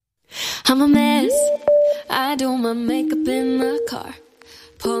I'm a mess. I do my makeup in the car.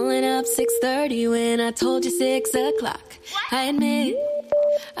 Pulling up 6:30 when I told you 6 o'clock. I admit,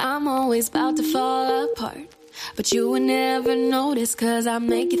 I'm always about to fall apart. But you would never notice, cause I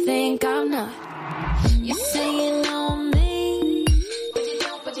make you think I'm not. You say you know me, but you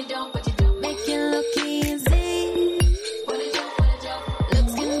don't, but you don't, but you don't. Make it look easy, but it don't.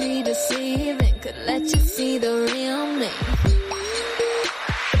 Looks can be deceiving, could let you see the real me.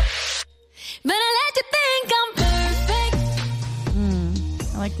 But I let you think I'm perfect.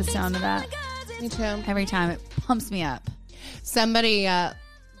 I like the sound of that. Me too. Every time it pumps me up. Somebody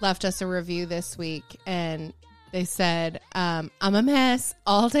left us a review this week, and they said, I'm a mess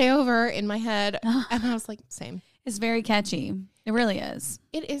all day over in my head. And I was like, same. It's very catchy. It really is.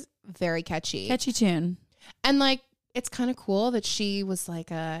 It is very catchy. Catchy tune. And like, it's kind of cool that she was like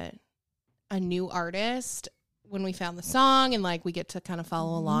a new artist when we found the song, and like we get to kind of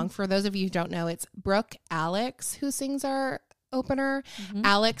follow along. For those of you who don't know, it's Brooke Alex who sings our opener.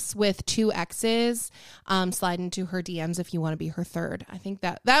 Alex with 2 X's. Slide into her DMs if you want to be her third. I think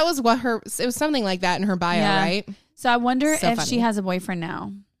that was what it was something like that in her bio, right? So I wonder So if funny. she has a boyfriend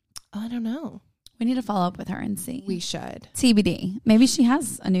now. I don't know. We need to follow up with her and see. We should. TBD. Maybe she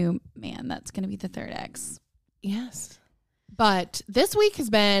has a new man that's going to be the third X. Yes. But this week has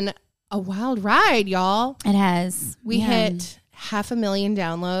been a wild ride, y'all. It has. We hit 500,000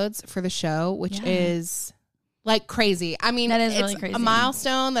 downloads for the show, which is like crazy. I mean, that is it's really crazy. a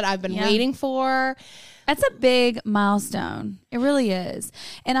milestone that I've been waiting for. That's a big milestone. It really is.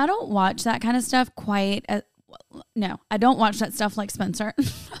 And I don't watch that kind of stuff quite as, no, I don't watch that stuff like Spencer. I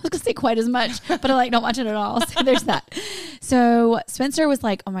was going to say quite as much, but I don't watch it at all. So there's that. So Spencer was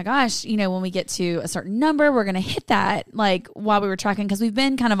like, oh my gosh, when we get to a certain number, we're going to hit that like while we were tracking. Cause we've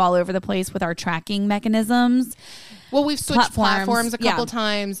been kind of all over the place with our tracking mechanisms. Well, we've switched platforms a couple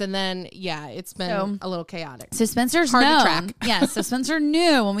times, and then, it's been a little chaotic. So Spencer's hard known. to track. Yeah, so Spencer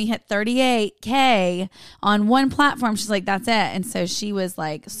knew when we hit 38K on one platform, she's like, that's it. And so she was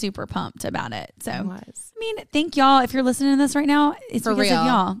like super pumped about it. So, I mean, thank y'all. If you're listening to this right now, it's For because real. of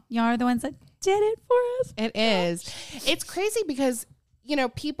y'all. Y'all are the ones that did it for us. It is. It's crazy because,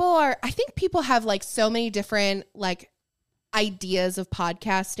 I think people have like so many different like ideas of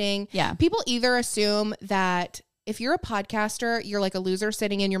podcasting. Yeah. People either assume that if you're a podcaster, you're like a loser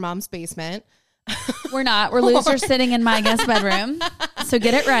sitting in your mom's basement. We're not. We're losers sitting in my guest bedroom. So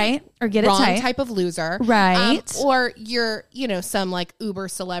get it right or get Wrong it tight. type of loser. Right. Or you're, some like Uber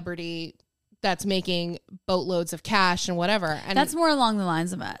celebrity that's making boatloads of cash and whatever. And that's more along the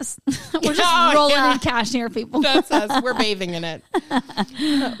lines of us. We're just rolling in cash near people. That's us. We're bathing in it.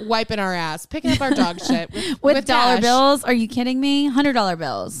 Wiping our ass. Picking up our dog shit. With dollar cash. bills. Are you kidding me? $100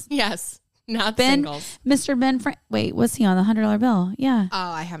 bills. Yes. Not Ben, singles. Mr. Ben wait, what's he on the $100 bill? Yeah.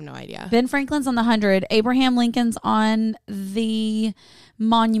 Oh, I have no idea. Ben Franklin's on the 100. Abraham Lincoln's on the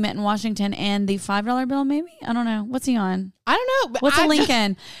monument in Washington, and the $5 bill, maybe? I don't know. What's he on? I don't know. What's a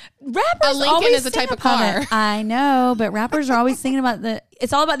Lincoln? Rappers A Lincoln always is a sing type of about car. it. I know, but rappers are always singing about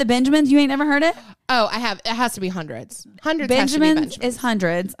it's all about the Benjamins. You ain't never heard it? Oh, I have. It has to be hundreds. Hundreds has to be Benjamins is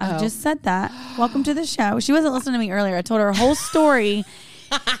hundreds. I just said that. Welcome to the show. She wasn't listening to me earlier. I told her a whole story.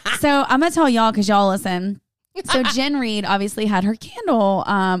 So I'm going to tell y'all because y'all listen. So Jen Reed obviously had her candle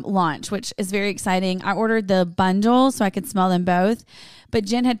launch, which is very exciting. I ordered the bundle so I could smell them both. But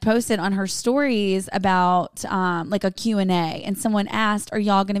Jen had posted on her stories about like a Q&A, and someone asked, are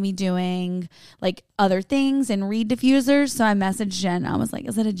y'all going to be doing like other things and Reed diffusers? So I messaged Jen. I was like,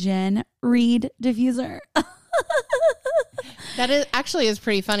 is it a Jen Reed diffuser? That is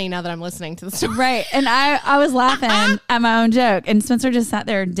pretty funny now that I'm listening to the story. Right. And I was laughing at my own joke. And Spencer just sat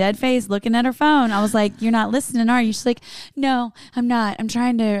there dead face looking at her phone. I was like, you're not listening, are you? She's like, no, I'm not. I'm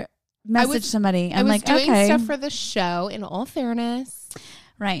trying to message somebody. I'm like, doing okay. stuff for the show, in all fairness.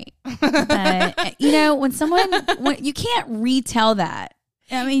 Right. But, when you can't retell that.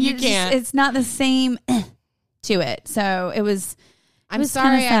 I mean, You can't. It's not the same to it. So it was... I'm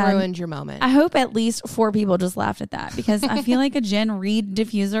sorry I ruined your moment. I hope at least 4 people just laughed at that, because I feel like a Jen Reed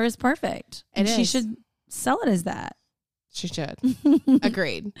diffuser is perfect. And she should sell it as that. She should.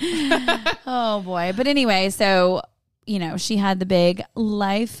 Agreed. Oh, boy. But anyway, so, she had the big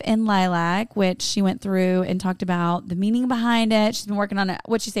Life in Lilac, which she went through and talked about the meaning behind it. She's been working on it,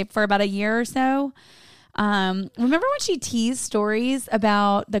 what'd she say, for about a year or so. Remember when she teased stories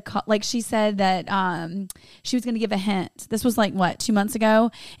about like she said that she was going to give a hint. This was like 2 months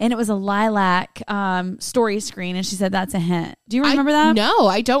ago, and it was a lilac story screen, and she said that's a hint. Do you remember that? No,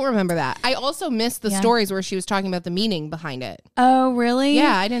 I don't remember that. I also missed the stories where she was talking about the meaning behind it. Oh, really?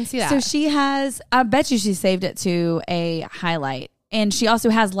 Yeah, I didn't see that. So she has, I bet you she saved it to a highlight And she also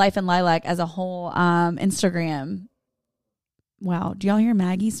has Life in Lilac as a whole Instagram. Wow. Do y'all hear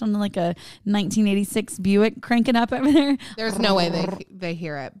Maggie sounding like a 1986 Buick cranking up over there? There's no way they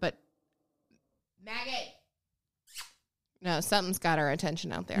hear it, but Maggie. No, something's got our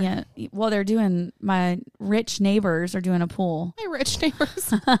attention out there. Yeah. Well, my rich neighbors are doing a pool. My rich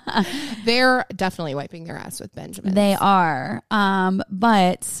neighbors. They're definitely wiping their ass with Benjamin. They are.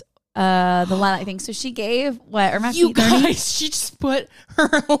 But the lilac thing. So she gave what? Are my you feet dirty? guys, she just put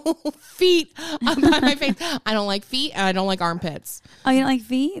her feet on my face. I don't like feet and I don't like armpits. Oh, you don't like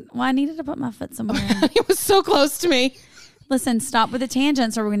feet? Well, I needed to put my foot somewhere. It was so close to me. Listen, stop with the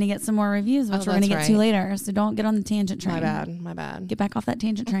tangents or we're going to get some more reviews, which we're going to get to later. So don't get on the tangent train. My bad. Get back off that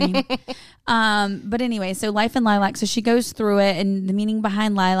tangent train. But anyway, so Life in Lilac. So she goes through it and the meaning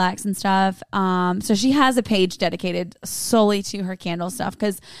behind lilacs and stuff. So she has a page dedicated solely to her candle stuff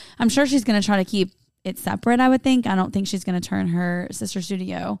because I'm sure she's going to try to keep it separate, I would think. I don't think she's going to turn her sister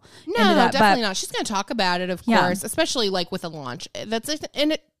studio into that. Definitely not. She's going to talk about it, of course, especially like with a launch.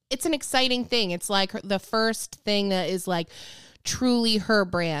 It's an exciting thing. It's like the first thing that is like truly her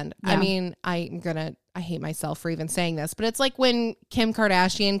brand. Yeah. I mean, I hate myself for even saying this, but it's like when Kim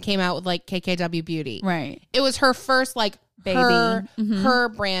Kardashian came out with like KKW Beauty. Right. It was her first like baby, her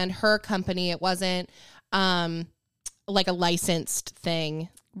brand, her company. It wasn't like a licensed thing.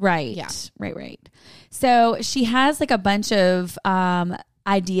 Right. Yeah. Right. So she has like a bunch of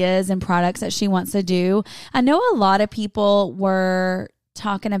ideas and products that she wants to do. I know a lot of people were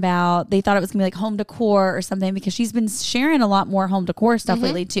talking about, they thought it was gonna be like home decor or something because she's been sharing a lot more home decor stuff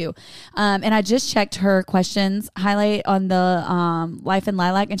lately too. And I just checked her questions highlight on the Life in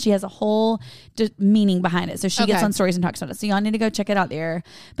Lilac and she has a whole meaning behind it. So she gets on stories and talks about it. So y'all need to go check it out there.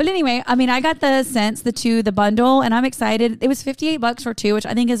 But anyway, I mean, I got the bundle and I'm excited. It was $58 for two, which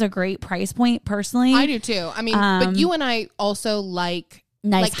I think is a great price point personally. I do too. I mean, but you and I also like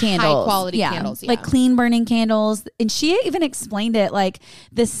nice candles, high quality candles, like clean burning candles. And she even explained it like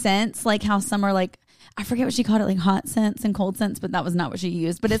the scents, like how some are like, I forget what she called it, like hot scents and cold scents, but that was not what she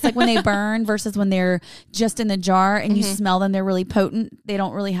used. But it's like when they burn versus when they're just in the jar and you smell them, they're really potent. They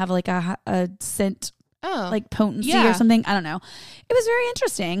don't really have like a scent like potency or something. I don't know. It was very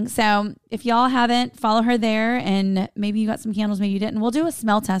interesting. So if y'all haven't, follow her there and maybe you got some candles, maybe you didn't. We'll do a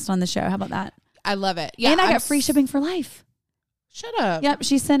smell test on the show. How about that? I love it. Yeah, and I got free shipping for life. Shut up. Yep.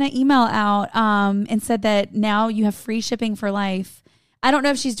 She sent an email out and said that now you have free shipping for life. I don't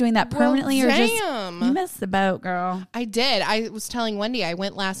know if she's doing that permanently or just you missed the boat, girl. I did. I was telling Wendy I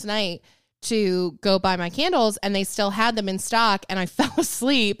went last night to go buy my candles and they still had them in stock and I fell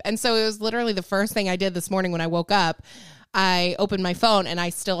asleep. And so it was literally the first thing I did this morning when I woke up. I opened my phone and I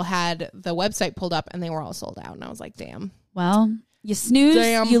still had the website pulled up and they were all sold out. And I was like, damn. Well, you snooze,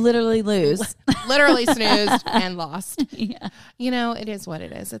 you literally lose. Literally snoozed and lost. Yeah. You know, it is what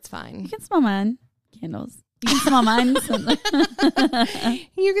it is. It's fine. You can smell mine. Candles. You can smell mine.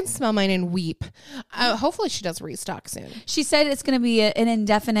 You can smell mine and weep. Hopefully she does restock soon. She said it's going to be an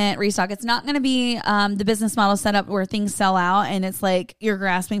indefinite restock. It's not going to be the business model set up where things sell out and it's like you're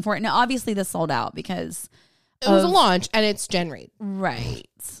grasping for it. Now, obviously this sold out because it was a launch and it's Jen Reed. Right.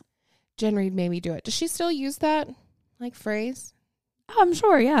 Jen Reed made me do it. Does she still use that like phrase? Oh, I'm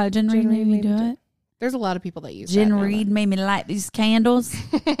sure. Yeah. Jen Reed made me do it. There's a lot of people that use Jen Reed made me light these candles.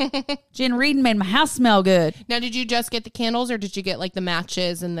 Jen Reed made my house smell good. Now, did you just get the candles or did you get like the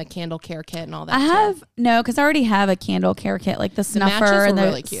matches and the candle care kit and all that? I have, no, because I already have a candle care kit, like the snuffer. The matches and were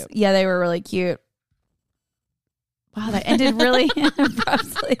really cute. Yeah, they were really cute. Wow, that ended really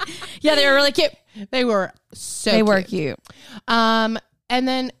abruptly. Yeah, they were really cute. They were so They were cute. And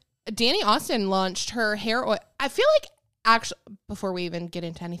then Danny Austin launched her hair oil. I feel like, actually, before we even get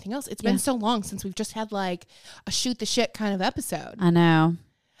into anything else, it's been so long since we've just had like a shoot the shit kind of episode. I know.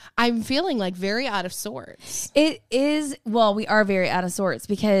 I'm feeling like very out of sorts. It is, well, we are very out of sorts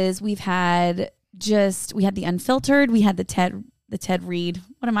because we had the unfiltered, we had the Ted Reed.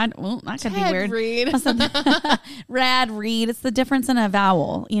 What am I? Well, that could be weird. Reed. Rad Reed. It's the difference in a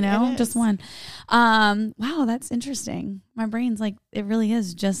vowel, you know, just one. Wow, that's interesting. My brain's like, it really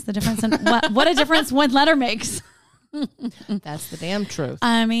is just the difference in what a difference one letter makes. That's the damn truth.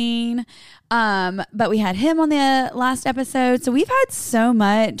 I mean, but we had him on the last episode. So we've had so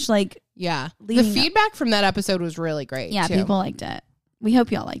much the feedback from that episode was really great. Yeah, people liked it. We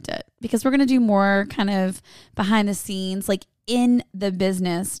hope y'all liked it because we're going to do more kind of behind the scenes, like in the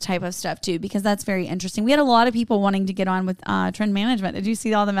business type of stuff too, because that's very interesting. We had a lot of people wanting to get on with trend management. Did you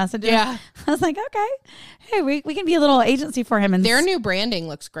see all the messages? Yeah. I was like, okay, hey, we can be a little agency for him. And their new branding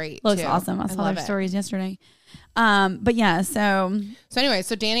looks great. Looks awesome. I saw their stories yesterday. But yeah, so anyway,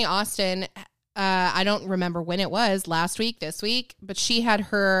 so Danny Austin I don't remember when it was, last week, this week, but she had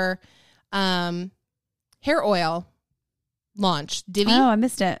her hair oil launch. Divi. Oh, I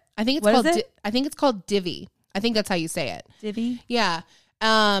missed it. I think it's What called. is it? I think it's called Divi. I think that's how you say it. Divi. Yeah.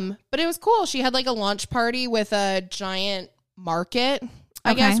 But it was cool. She had like a launch party with a giant market,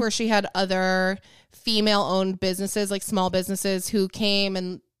 I guess, where she had other female-owned businesses, like small businesses, who came,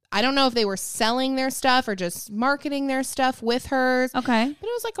 and I don't know if they were selling their stuff or just marketing their stuff with hers. Okay. But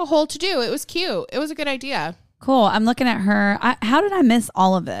it was like a whole to-do. It was cute. It was a good idea. Cool. I'm looking at her. How did I miss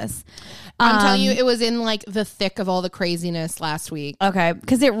all of this? I'm telling you, it was in like the thick of all the craziness last week. Okay.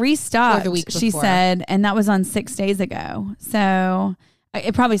 Because it restocked, Or the week she before. said, and that was on 6 days ago. So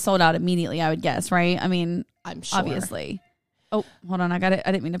it probably sold out immediately, I would guess, right? I mean, I'm sure. obviously. Oh, hold on. I got it.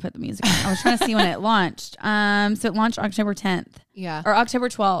 I didn't mean to put the music on. I was trying to see when it launched. So it launched October 10th. Yeah. Or October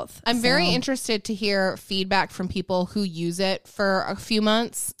 12th. I'm very interested to hear feedback from people who use it for a few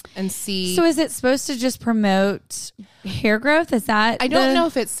months and see. So is it supposed to just promote hair growth? Is that I don't know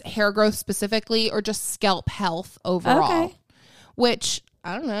if it's hair growth specifically or just scalp health overall. Okay. Which,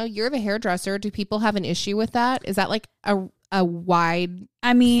 I don't know. You're the hairdresser. Do people have an issue with that? Is that like a wide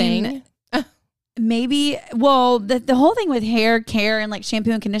thing? Maybe, well, the whole thing with hair care and like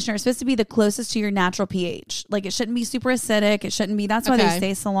shampoo and conditioner is supposed to be the closest to your natural pH. Like it shouldn't be super acidic. It shouldn't be, that's why they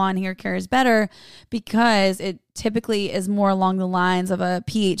say salon hair care is better, because it typically is more along the lines of a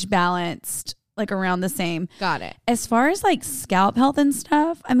pH balanced, like around the same. Got it. As far as like scalp health and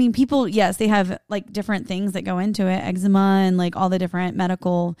stuff, I mean, people, yes, they have like different things that go into it, eczema and like all the different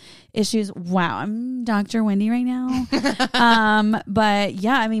medical issues. Wow, I'm Dr. Wendy right now. But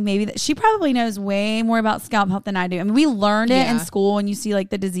yeah, I mean, maybe she probably knows way more about scalp health than I do. I mean, we learned it in school, and you see like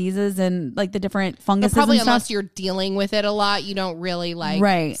the diseases and like the different funguses. But probably and stuff. unless you're dealing with it a lot, you don't really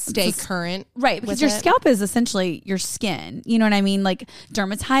like stay current. Right, because your scalp is essentially your skin. You know what I mean? Like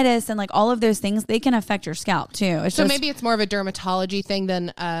dermatitis and like all of those things, they can affect your scalp too. It's so just, maybe it's more of a dermatology thing than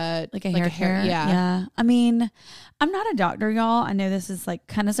like a hair care. Yeah. I mean, I'm not a doctor, y'all. I know this is like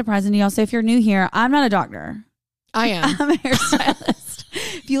kind of surprising to y'all. So if you're new here, I'm not a doctor. I am. I'm a hairstylist.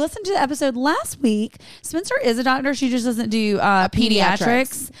 If you listened to the episode last week, Spencer is a doctor. She just doesn't do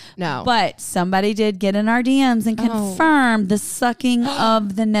pediatrics. No. But somebody did get in our DMs and confirm the sucking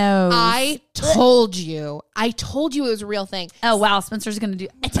of the nose. I told you it was a real thing. Oh, wow. Spencer's going to do,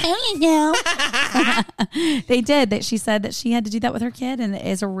 I tell you now. They did. That she said that she had to do that with her kid, and it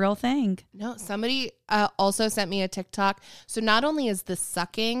is a real thing. No, somebody also sent me a TikTok. So not only is the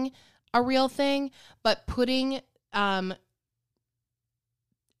sucking a real thing, but putting...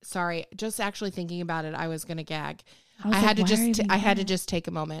 sorry, just actually thinking about it, I was gonna gag. I had to just take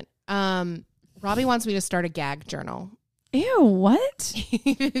a moment. Robbie wants me to start a gag journal. Ew, what?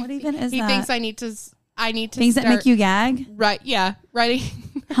 What even is he that? He thinks I need to things that make you gag. Right? Yeah, writing.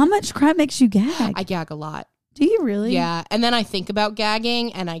 How much crap makes you gag? I gag a lot. Do you really? Yeah, and then I think about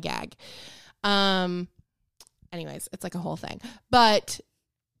gagging and I gag. Anyways, it's like a whole thing, but.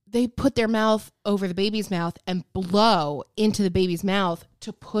 They put their mouth over the baby's mouth and blow into the baby's mouth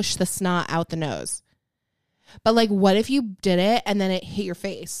to push the snot out the nose. But like, what if you did it and then it hit your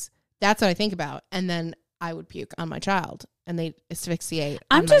face? That's what I think about. And then I would puke on my child and they asphyxiate.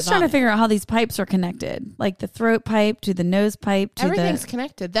 I'm just trying to figure out how these pipes are connected. Like the throat pipe to the nose pipe to everything's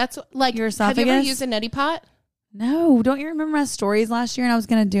connected. That's like your esophagus. Have you ever used a neti pot? No. Don't you remember my stories last year and I was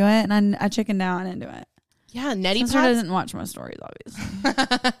going to do it and I chickened out and didn't do it. Yeah, neti pots. Spencer doesn't watch my stories,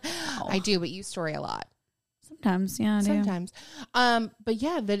 obviously. I do, but you story a lot. Sometimes, yeah, I do. Sometimes. But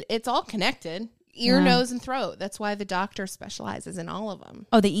yeah, it's all connected. Ear, nose, and throat. That's why the doctor specializes in all of them.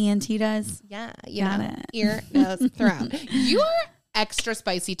 Oh, the ENT does? Yeah. Got it. Ear, nose, throat. You're extra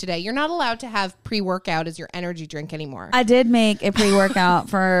spicy today. You're not allowed to have pre-workout as your energy drink anymore. I did make a pre-workout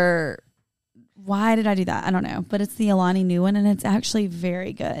for... Why did I do that? I don't know. But it's the Alani new one, and it's actually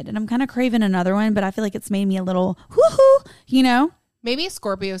very good. And I'm kind of craving another one, but I feel like it's made me a little woohoo, you know? Maybe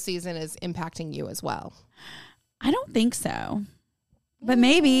Scorpio season is impacting you as well. I don't think so. But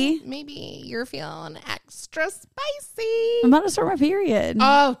maybe. Maybe you're feeling extra spicy. I'm about to start my period.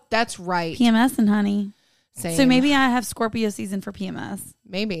 Oh, that's right. PMS and honey. Same. So maybe I have Scorpio season for PMS.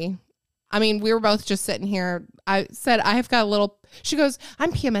 Maybe. I mean, we were both just sitting here. I said, I have got a little... She goes,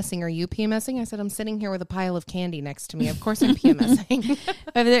 I'm PMSing. Are you PMSing? I said, I'm sitting here with a pile of candy next to me. Of course I'm PMSing.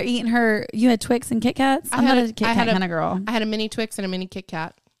 Over there eating her... You had Twix and Kit Kats? I'm not a Kit Kat kind of girl. I had a mini Twix and a mini Kit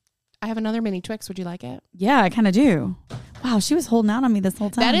Kat. I have another mini Twix. Would you like it? Yeah, I kind of do. Wow, she was holding out on me this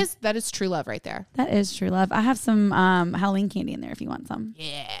whole time. That is true love right there. That is true love. I have some Halloween candy in there if you want some.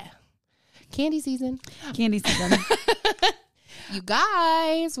 Yeah. Candy season. Candy season. You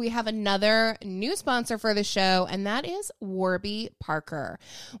guys, we have another new sponsor for the show, and that is Warby Parker.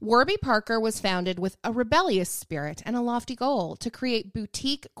 Warby Parker was founded with a rebellious spirit and a lofty goal to create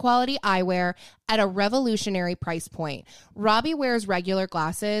boutique quality eyewear at a revolutionary price point. Robbie wears regular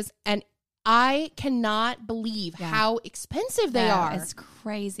glasses, and I cannot believe how expensive they are. It's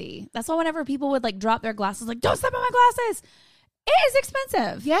crazy. That's why whenever people would like drop their glasses, like, don't step on my glasses. It is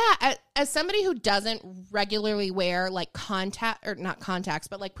expensive. Yeah. As somebody who doesn't regularly wear like not contacts,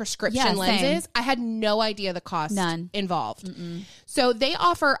 but like prescription lenses, I had no idea the cost involved. So they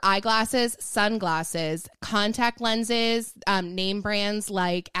offer eyeglasses, sunglasses, contact lenses, name brands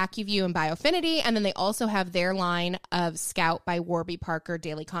like AccuView and Biofinity. And then they also have their line of Scout by Warby Parker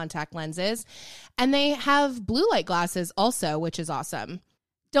daily contact lenses. And they have blue light glasses also, which is awesome.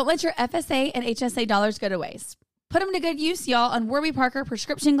 Don't let your FSA and HSA dollars go to waste. Put them to good use, y'all, on Warby Parker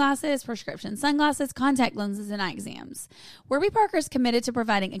prescription glasses, prescription sunglasses, contact lenses, and eye exams. Warby Parker is committed to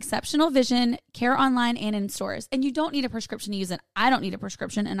providing exceptional vision care online and in stores. And you don't need a prescription to use it. I don't need a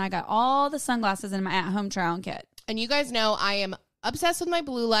prescription, and I got all the sunglasses in my at-home try-on kit. And you guys know I am obsessed with my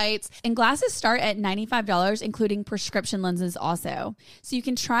blue lights. And glasses start at $95, including prescription lenses also. So you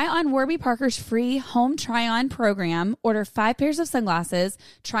can try on Warby Parker's free home try-on program, order 5 pairs of sunglasses,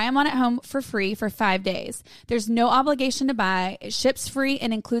 try them on at home for free for 5 days. There's no obligation to buy. It ships free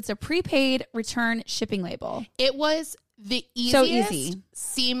and includes a prepaid return shipping label. It was the easiest,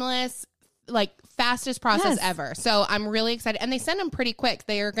 seamless, like fastest process ever. So I'm really excited. And they send them pretty quick.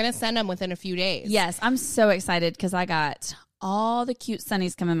 They are going to send them within a few days. Yes, I'm so excited because I got all the cute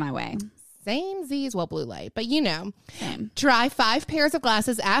sunnies coming my way. Same Z's, well, blue light, but you know. Same. Try 5 pairs of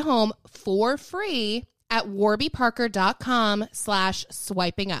glasses at home for free at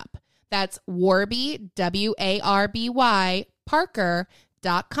warbyparker.com/swiping up. That's Warby, WARBY,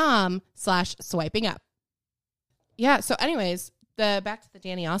 Parker.com/swiping up. Yeah, so anyways, back to the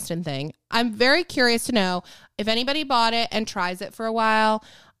Danny Austin thing. I'm very curious to know if anybody bought it and tries it for a while.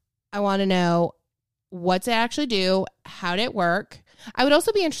 I want to know, what's it actually do? How did it work? I would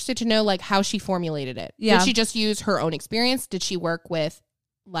also be interested to know like how she formulated it. Yeah. Did she just use her own experience? Did she work with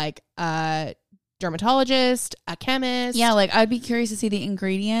like a dermatologist, a chemist? Yeah, like I'd be curious to see the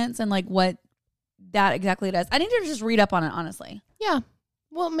ingredients and like what that exactly does. I need to just read up on it, honestly. Yeah.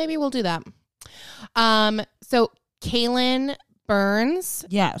 Well, maybe we'll do that. So Kaylin Burns.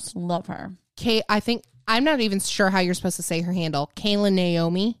 Yes, love her. I think I'm not even sure how you're supposed to say her handle. Kaylin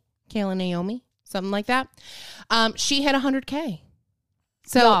Naomi. Something like that. She hit 100K.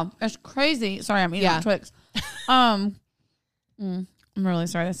 So yeah, that's crazy. Sorry, I'm eating Twix. I'm really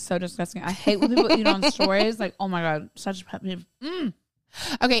sorry. That's so disgusting. I hate when people eat on stories. Like, oh my God, such a pet peeve.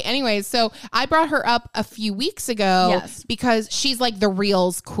 Okay, anyways, so I brought her up a few weeks ago because she's like the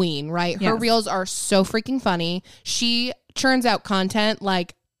Reels queen, right? Her Reels are so freaking funny. She churns out content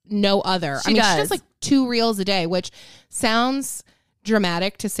like no other. She does like 2 Reels a day, which sounds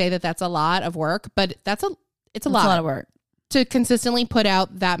dramatic to say that that's a lot of work, but it's a lot of work to consistently put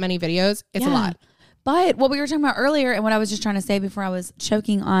out that many videos. It's a lot. But what we were talking about earlier and what I was just trying to say before I was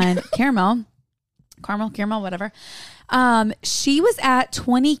choking on caramel, whatever. She was at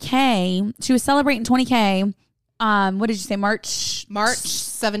 20K. She was celebrating 20K. What did you say? March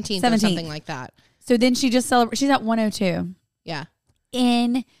 17th or something like that. So then she just celebrated. She's at 102. Yeah.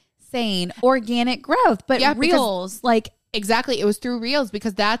 Insane organic growth, but Reels like. Exactly. It was through Reels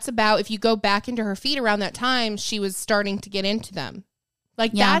because that's about, if you go back into her feed around that time, she was starting to get into them.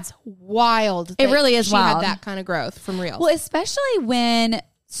 Like that's wild. It really is wild. She had that kind of growth from Reels. Well, especially when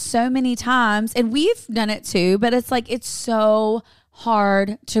so many times, and we've done it too, but it's like, it's so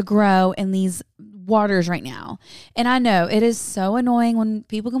hard to grow in these waters right now. And I know it is so annoying when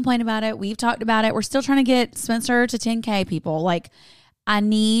people complain about it. We've talked about it. We're still trying to get Spencer to 10K, people. Like, I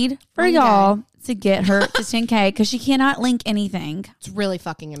need for y'all to get her to 10K because she cannot link anything. It's really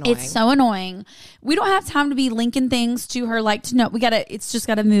fucking annoying. It's so annoying. We don't have time to be linking things to her. Like, to know, it's just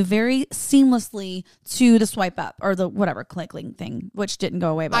got to move very seamlessly to the swipe up or the whatever clicking thing, which didn't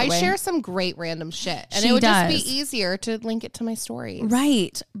go away by the way. I share some great random shit and it would just be easier to link it to my stories.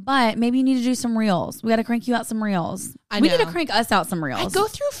 Right. But maybe you need to do some Reels. We got to crank you out some Reels. We need to crank us out some Reels. I go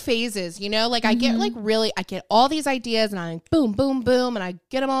through phases, you know, like I get like I get all these ideas and I boom, boom, boom, and I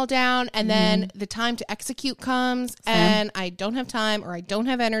get them all down. And then the time to execute comes and I don't have time or I don't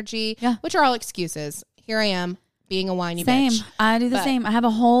have energy, which are all excuses. Here I am being a whiny bitch. I do the same. I have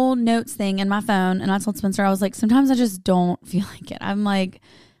a whole notes thing in my phone and I told Spencer, I was like, sometimes I just don't feel like it. I'm like,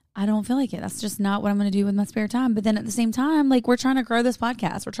 I don't feel like it. That's just not what I'm going to do with my spare time. But then at the same time, like we're trying to grow this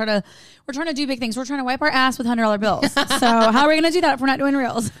podcast. We're trying to do big things. We're trying to wipe our ass with $100 bills. So how are we going to do that if we're not doing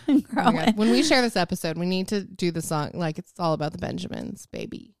reels? When we share this episode, we need to do the song like it's all about the Benjamins,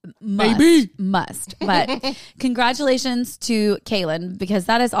 baby. Must. But congratulations to Kaylin, because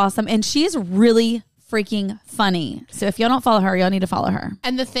that is awesome. And she's really freaking funny. So if y'all don't follow her, y'all need to follow her.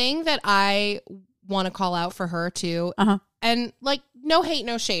 And the thing that I want to call out for her too, and like, no hate,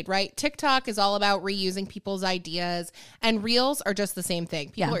 no shade, right? TikTok is all about reusing people's ideas, and reels are just the same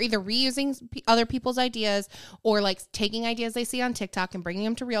thing. People are either reusing other people's ideas or like taking ideas they see on TikTok and bringing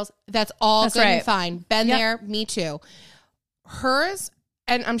them to reels. That's all good and fine. Been there, me too. Hers,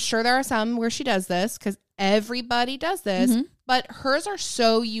 and I'm sure there are some where she does this because everybody does this, but hers are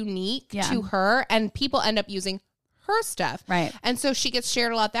so unique to her, and people end up using her stuff. Right. And so she gets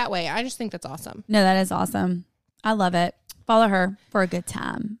shared a lot that way. I just think that's awesome. No, that is awesome. I love it. Follow her for a good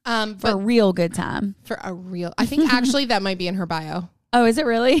time. For a real good time. I think actually that might be in her bio. Oh, is it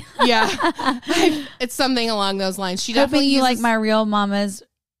really? Yeah. It's something along those lines. She definitely uses, like my real mama's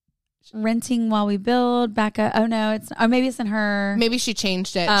renting while we build back up. Oh no, maybe it's in her. Maybe she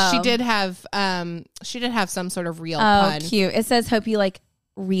changed it. Oh. She did have some sort of real pun. Cute. It says hope you like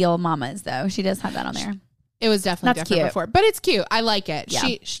real mamas though. She does have that on there. It was definitely That's different cute. before, but it's cute. I like it.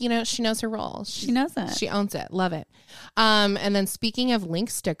 Yeah. She knows her role. She knows it. She owns it. Love it. And then speaking of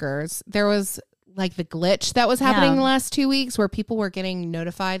link stickers, there was like the glitch that was happening the last 2 weeks where people were getting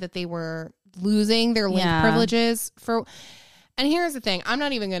notified that they were losing their link privileges for. And here's the thing. I'm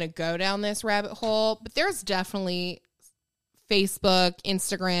not even going to go down this rabbit hole, but there's definitely Facebook,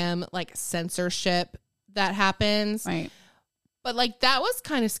 Instagram, like censorship that happens. Right. But like that was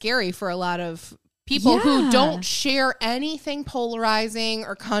kind of scary for a lot of people who don't share anything polarizing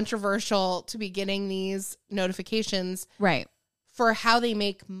or controversial to be getting these notifications for how they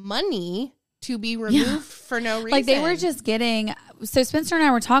make money to be removed for no reason. Like they were just getting, so Spencer and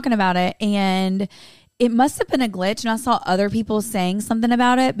I were talking about it, and it must have been a glitch. And I saw other people saying something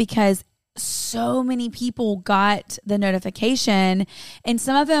about it because so many people got the notification, and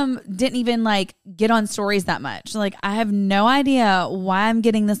some of them didn't even like get on stories that much. Like I have no idea why I'm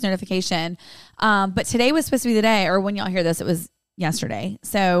getting this notification. But today was supposed to be the day, or when y'all hear this, it was yesterday.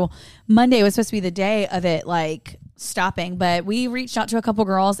 So Monday was supposed to be the day of it like stopping, but we reached out to a couple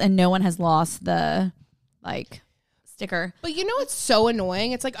girls and no one has lost the like sticker. But you know what's so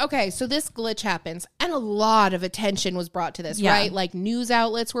annoying? It's like, okay, so this glitch happens and a lot of attention was brought to this, right? Like news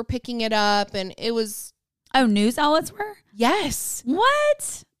outlets were picking it up, and it was... Oh, news outlets were? Yes. What?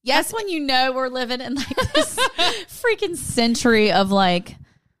 Yes. That's when you know we're living in like this freaking century of like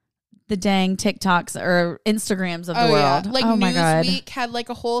the dang TikToks or Instagrams of the world. Like Newsweek had like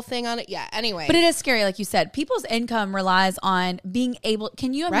a whole thing on it. Yeah, anyway. But it is scary, like you said. People's income relies on being able...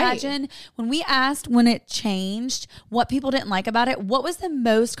 Can you imagine when we asked when it changed what people didn't like about it? What was the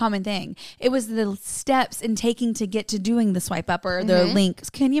most common thing? It was the steps in taking to get to doing the swipe up or the links.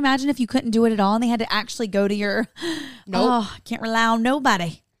 Can you imagine if you couldn't do it at all and they had to actually go to your... Nope. Oh, can't rely on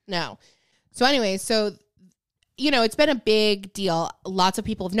nobody. No. So anyway, you know, it's been a big deal. Lots of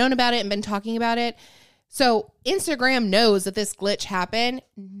people have known about it and been talking about it. So Instagram knows that this glitch happened.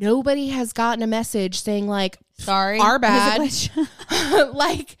 Nobody has gotten a message saying like, sorry, our bad.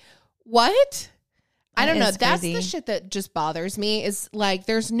 Like, what? I don't know. That's the shit that just bothers me is like,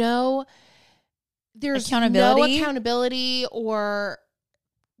 there's no accountability or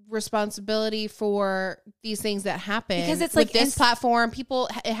responsibility for these things that happen, because it's like this platform,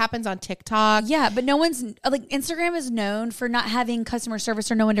 it happens on TikTok. Yeah, but no one's like, Instagram is known for not having customer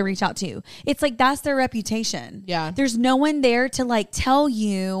service or no one to reach out to. It's like that's their reputation. Yeah, there's no one there to like tell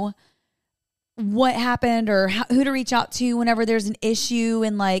you what happened or who to reach out to whenever there's an issue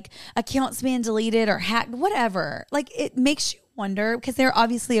and like accounts being deleted or hacked, whatever. Like it makes you wonder, because they're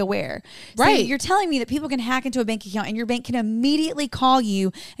obviously aware. Right. So you're telling me that people can hack into a bank account and your bank can immediately call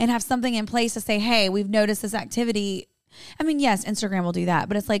you and have something in place to say, hey, we've noticed this activity. I mean, yes, Instagram will do that,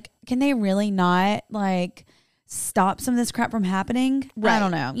 but it's like, can they really not like stop some of this crap from happening? Right. I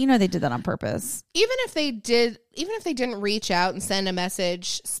don't know. You know, they did that on purpose. Even if they didn't reach out and send a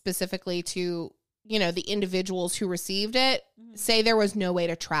message specifically to, you know, the individuals who received it, say there was no way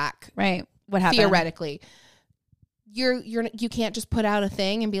to track. Right. What happened? Theoretically. You can't just put out a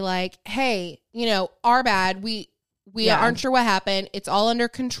thing and be like, hey, you know, our bad. We aren't sure what happened. It's all under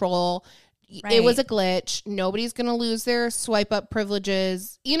control. Right. It was a glitch. Nobody's going to lose their swipe up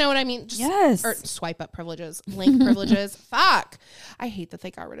privileges. You know what I mean? Yes. Or swipe up privileges, link privileges. Fuck. I hate that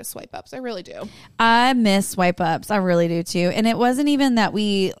they got rid of swipe ups. I really do. I miss swipe ups. I really do too. And it wasn't even that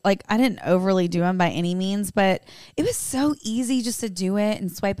I didn't overly do them by any means, but it was so easy just to do it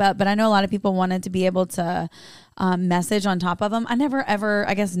and swipe up. But I know a lot of people wanted to be able to message on top of them. I never ever,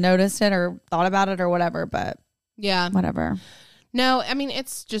 I guess, noticed it or thought about it or whatever, but yeah, whatever. No, I mean,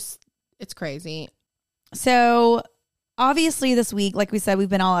 it's crazy. So obviously this week, like we said, we've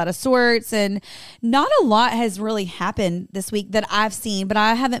been all out of sorts and not a lot has really happened this week that I've seen, but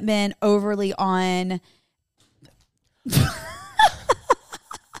I haven't been overly on.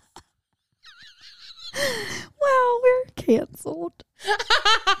 Well, we're canceled.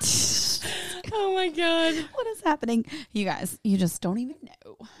 Oh my God. What is happening? You guys, you just don't even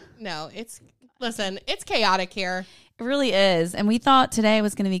know. No, listen, it's chaotic here. It really is. And we thought today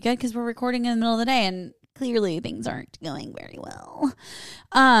was going to be good because we're recording in the middle of the day and clearly things aren't going very well.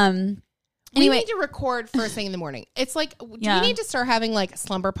 We Anyway. need to record first thing in the morning. It's like, do Yeah. we need to start having like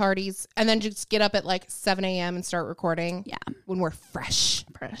slumber parties and then just get up at like 7 a.m. and start recording? Yeah. When we're fresh,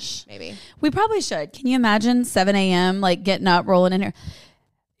 maybe. We probably should. Can you imagine 7 a.m. like getting up, rolling in here?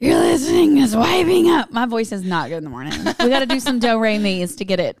 You're listening to Swiping Up. My voice is not good in the morning. We got to do some do re mi's to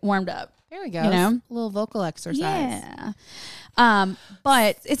get it warmed up. There we go. You know? A little vocal exercise. Yeah.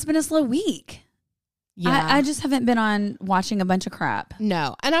 But it's been a slow week. Yeah. I just haven't been on watching a bunch of crap.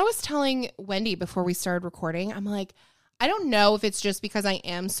 No. And I was telling Wendy before we started recording, I'm like, I don't know if it's just because I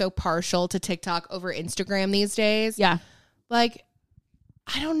am so partial to TikTok over Instagram these days. Yeah. Like,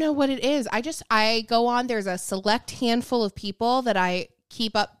 I don't know what it is. I go on, there's a select handful of people that I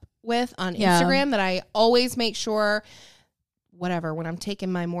keep up with on Instagram that I always make sure, whatever, when I'm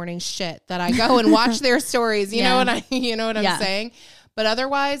taking my morning shit, that I go and watch their stories. You know what I'm saying? But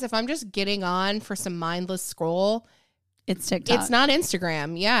otherwise, if I'm just getting on for some mindless scroll, It's TikTok. it's not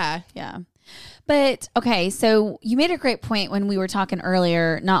Instagram. Yeah. Yeah. But okay, so you made a great point when we were talking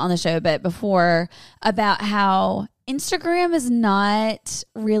earlier, not on the show, but before, about how Instagram is not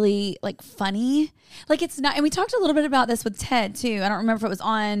really like funny. Like it's not, and we talked a little bit about this with Ted too. I don't remember if it was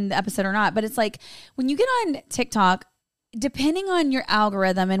on the episode or not, but it's like when you get on TikTok, depending on your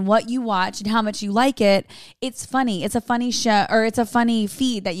algorithm and what you watch and how much you like it, it's funny. It's a funny show, or it's a funny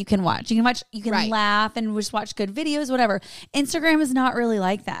feed that you can watch. You can Right. laugh and just watch good videos, whatever. Instagram is not really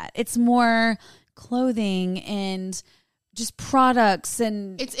like that. It's more clothing and just products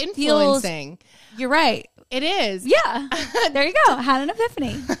and It's influencing. You're right. It is. Yeah. There you go. Had an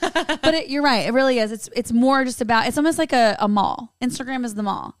epiphany. But you're right. It really is. It's more just about, it's almost like a mall. Instagram is the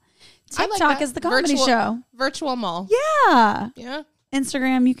mall. I like TikTok that. is the comedy show. Virtual mall. Yeah. Yeah.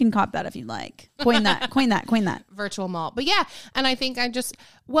 Instagram, you can cop that if you'd like. Coin that. Virtual mall. But yeah, and I think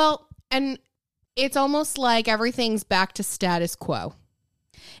and it's almost like everything's back to status quo.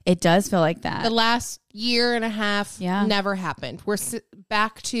 It does feel like that. The last year and a half Yeah. never happened. We're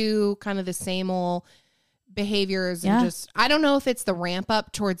back to kind of the same old behaviors Yeah. and just, I don't know if it's the ramp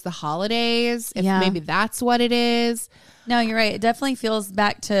up towards the holidays, if Yeah. maybe that's what it is. No, you're right. It definitely feels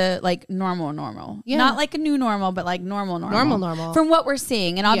back to like normal. Yeah. Not like a new normal, but like normal. Normal. From what we're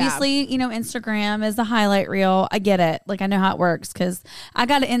seeing. And obviously, Instagram is the highlight reel. I get it. Like I know how it works because I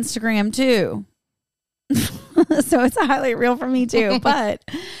got an Instagram too. So it's a highlight reel for me too. But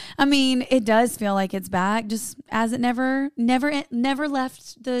I mean, it does feel like it's back just as it never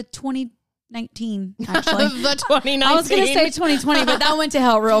left the 2019, actually. The 2019. I was going to say 2020, but that went to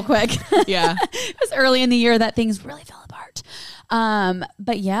hell real quick. Yeah. It was early in the year that things really fell apart.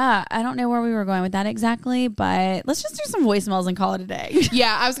 But yeah, I don't know where we were going with that exactly, but let's just do some voicemails and call it a day.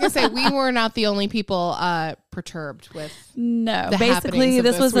 Yeah, I was going to say, we were not the only people perturbed with. No, the happenings basically of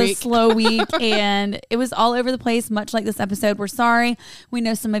this was this week. a slow week and it was all over the place, much like this episode. We're sorry. We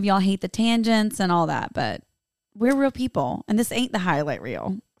know some of y'all hate the tangents and all that, but we're real people and this ain't the highlight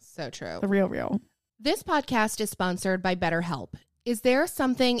reel. So true. The real. This podcast is sponsored by BetterHelp. Is there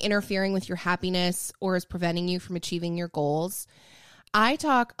something interfering with your happiness or is preventing you from achieving your goals? I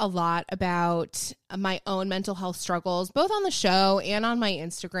talk a lot about my own mental health struggles, both on the show and on my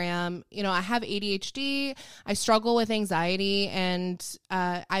Instagram. You know, I have ADHD, I struggle with anxiety, and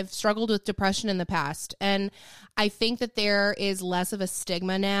I've struggled with depression in the past. And I think that there is less of a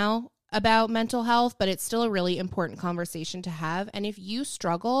stigma now about mental health, but it's still a really important conversation to have. And if you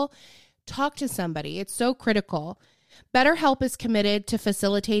struggle, talk to somebody. It's so critical. BetterHelp is committed to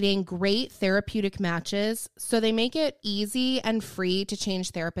facilitating great therapeutic matches, so they make it easy and free to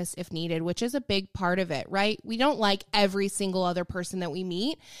change therapists if needed, which is a big part of it, right? We don't like every single other person that we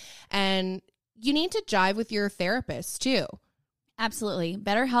meet, and you need to jive with your therapist too. Absolutely.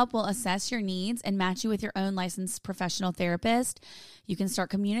 BetterHelp will assess your needs and match you with your own licensed professional therapist. You can start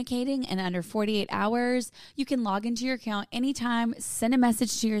communicating in under 48 hours. You can log into your account anytime, send a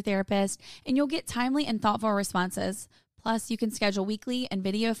message to your therapist, and you'll get timely and thoughtful responses. Plus, you can schedule weekly and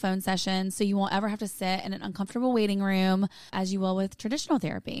video phone sessions so you won't ever have to sit in an uncomfortable waiting room as you will with traditional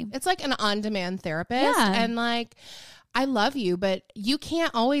therapy. It's like an on-demand therapist. Yeah. And like, I love you, but you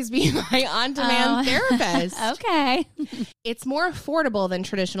can't always be my on-demand therapist. Okay. It's more affordable than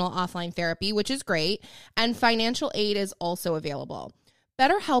traditional offline therapy, which is great. And financial aid is also available.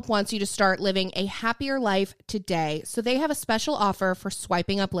 BetterHelp wants you to start living a happier life today. So they have a special offer for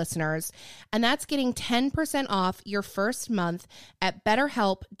Swiping Up listeners. And that's getting 10% off your first month at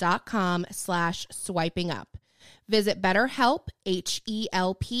BetterHelp.com/swipingup. Visit BetterHelp,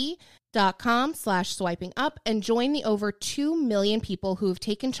 HELP.com/swipingup and join the over 2 million people who have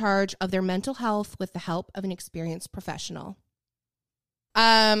taken charge of their mental health with the help of an experienced professional.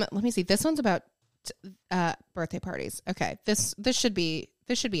 Let me see. This one's about birthday parties. Okay. This should be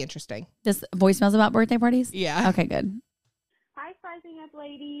interesting. This voicemail's about birthday parties? Yeah. Okay, good. Hi, Sizing Up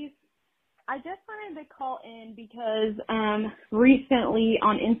ladies. I just wanted to call in because recently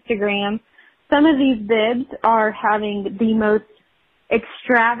on Instagram, some of these bibs are having the most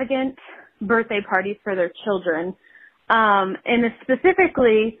extravagant birthday parties for their children. And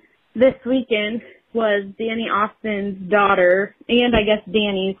specifically this weekend was Danny Austin's daughter and I guess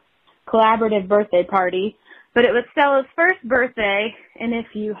Danny's collaborative birthday party. But it was Stella's first birthday, and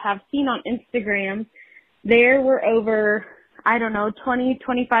if you have seen on Instagram, there were over, 20,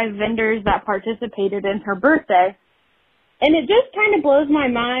 25 vendors that participated in her birthday. And it just kind of blows my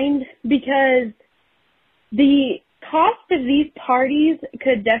mind because the cost of these parties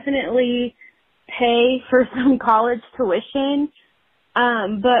could definitely pay for some college tuition.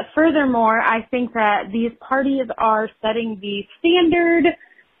 But furthermore, I think that these parties are setting the standard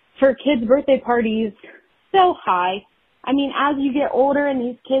for kids' birthday parties so high. I mean, as you get older and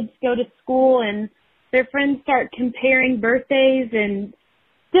these kids go to school and their friends start comparing birthdays and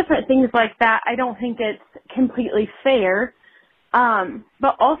different things like that, I don't think it's completely fair.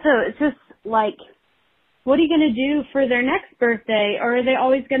 But also, it's just like, what are you going to do for their next birthday? Or are they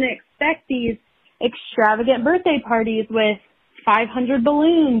always going to expect these extravagant birthday parties with 500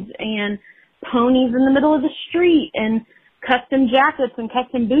 balloons and ponies in the middle of the street and custom jackets and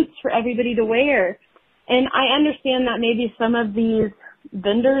custom boots for everybody to wear? And I understand that maybe some of these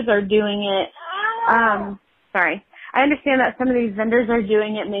vendors are doing it, I understand that some of these vendors are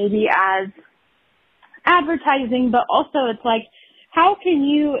doing it maybe as advertising, but also it's like, how can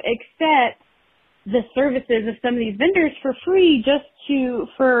you accept the services of some of these vendors for free just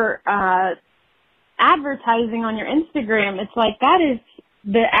for advertising on your Instagram? It's like, that is,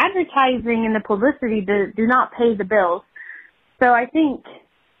 the advertising and the publicity do not pay the bills. So I think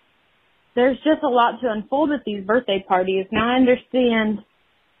there's just a lot to unfold with these birthday parties. Now, I understand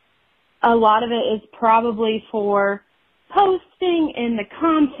a lot of it is probably for posting and the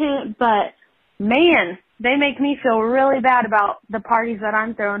content, but man, they make me feel really bad about the parties that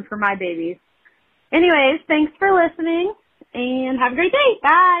I'm throwing for my babies. Anyways, thanks for listening and have a great day.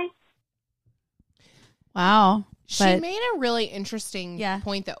 Bye. Wow. She made a really interesting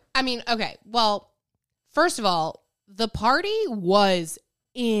point, though. I mean, okay, well, first of all, the party was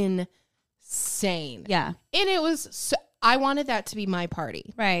insane. Yeah. And it was, I wanted that to be my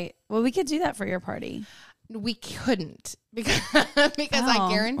party. Right. Well, we could do that for your party. We couldn't because I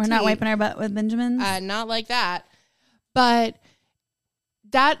guarantee. We're not wiping our butt with Benjamins? Not like that. But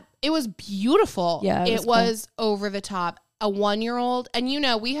it was beautiful. Yeah. It was over the top. A 1-year-old, and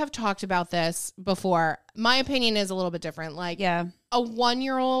we have talked about this before. My opinion is a little bit different. Like, a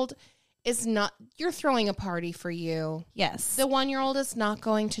 1-year-old is not, you're throwing a party for you. Yes. The 1-year-old is not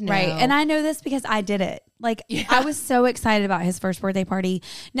going to know. Right. And I know this because I did it. Like, I was so excited about his first birthday party.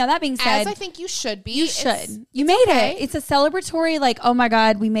 Now, that being said, as I think you should be. You should. You made it. It's a celebratory, like, oh my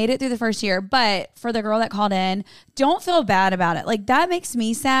God, we made it through the first year. But for the girl that called in, don't feel bad about it. Like, that makes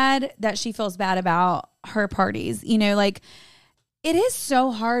me sad that she feels bad about her parties. Like, it is so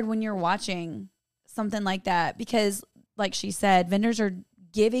hard when you're watching something like that because, like she said, vendors are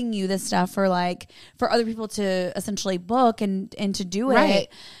giving you this stuff for other people to essentially book and to do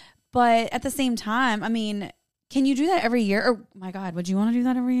it. But at the same time, I mean, can you do that every year? Or, my God, would you want to do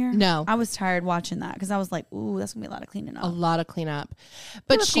that every year? No. I was tired watching that because I was like, ooh, that's going to be a lot of cleaning up. A lot of cleanup.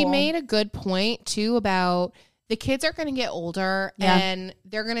 But she made a good point, too, about the kids are going to get older and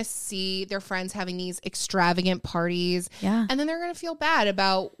they're going to see their friends having these extravagant parties. Yeah. And then they're going to feel bad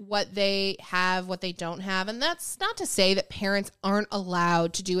about what they have, what they don't have. And that's not to say that parents aren't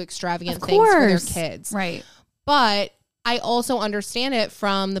allowed to do extravagant things for their kids. Right. But I also understand it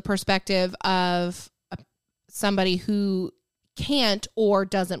from the perspective of somebody who can't or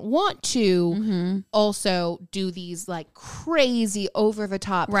doesn't want to also do these like crazy over the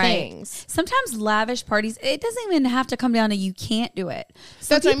top things. Sometimes lavish parties, it doesn't even have to come down to you can't do it.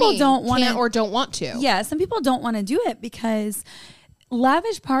 Some That's people what I mean. don't want Can't or don't want to. Yeah, some people don't want to do it because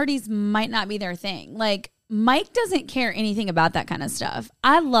lavish parties might not be their thing. Like Mike doesn't care anything about that kind of stuff.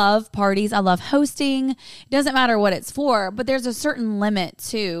 I love parties. I love hosting. It doesn't matter what it's for, but there's a certain limit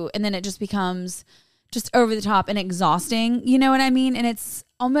too. And then it just becomes just over the top and exhausting. You know what I mean? And it's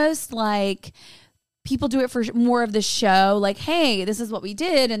almost like people do it for more of the show. Like, hey, this is what we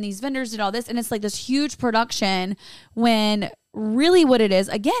did. And these vendors did all this. And it's like this huge production when really what it is,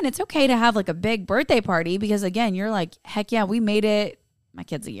 again, it's okay to have like a big birthday party because again, you're like, heck yeah, we made it. My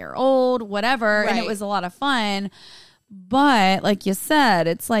kid's a year old, whatever. And it was a lot of fun. But like you said,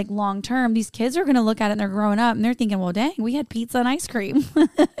 it's like long term, these kids are going to look at it and they're growing up and they're thinking, well, dang, we had pizza and ice cream.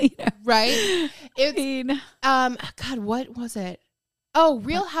 You know? Right? God, what was it? Oh,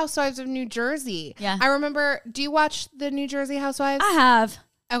 Real Housewives of New Jersey. Yeah. I remember, do you watch the New Jersey Housewives? I have.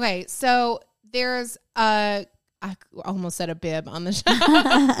 Okay, so there's I almost said a bib on the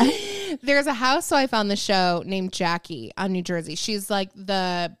show. There's a housewife on the show named Jackie on New Jersey. She's like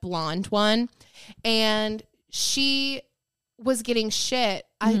the blonde one. And she was getting shit.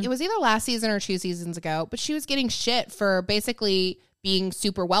 It was either last season or 2 seasons ago, but she was getting shit for basically being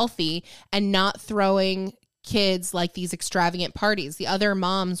super wealthy and not throwing kids like these extravagant parties. The other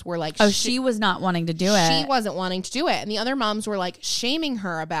moms were like, she was not wanting to do it. She wasn't wanting to do it. And the other moms were like shaming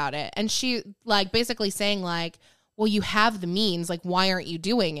her about it. And she like basically saying like, well, you have the means. Like, why aren't you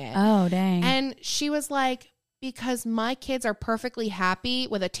doing it? Oh, dang. And she was like, because my kids are perfectly happy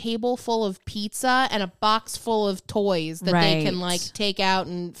with a table full of pizza and a box full of toys that they can like take out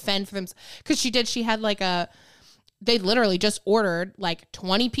and fend for themselves. Because she had like they literally just ordered like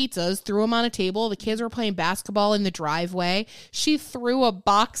 20 pizzas, threw them on a table. The kids were playing basketball in the driveway. She threw a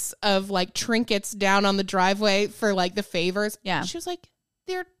box of like trinkets down on the driveway for like the favors. Yeah. She was like,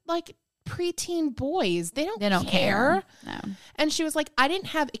 they're like preteen boys. They don't care. No. And she was like, I didn't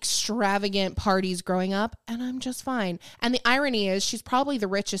have extravagant parties growing up and I'm just fine. And the irony is she's probably the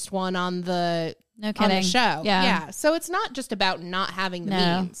richest one on the show. Yeah. So it's not just about not having the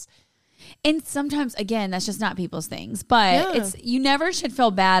means. And sometimes, again, that's just not people's things. But you never should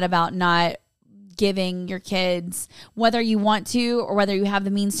feel bad about not giving your kids, whether you want to or whether you have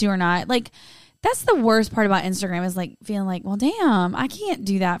the means to or not. Like, that's the worst part about Instagram is like feeling like, well, damn, I can't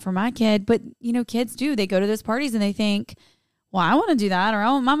do that for my kid. But, you know, kids do. They go to those parties and they think, well, I want to do that, or I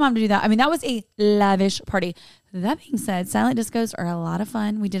want my mom to do that. I mean, that was a lavish party. That being said, silent discos are a lot of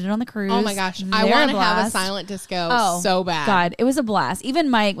fun. We did it on the cruise. Oh my gosh. I want to have a silent disco so bad. God, it was a blast. Even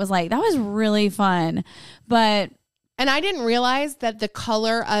Mike was like, that was really fun. And I didn't realize that the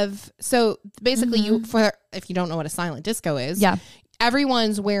color of, so basically if you don't know what a silent disco is,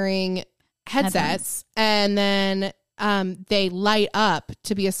 everyone's wearing headsets and then they light up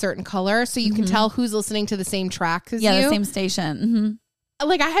to be a certain color so you can tell who's listening to the same track as you. Yeah, the same station. Mm-hmm.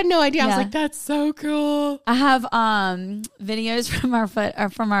 Like, I had no idea. I was like, that's so cool. I have videos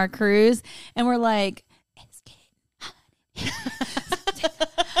from our cruise, and we're like, it's getting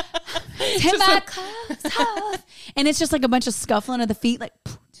take my clothes off. And it's just like a bunch of scuffling of the feet, like,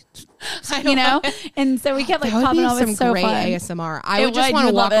 you know? And so we kept like popping off. It's so great fun. ASMR. I would just want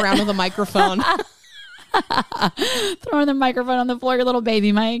to walk around with a microphone. Throwing the microphone on the floor, your little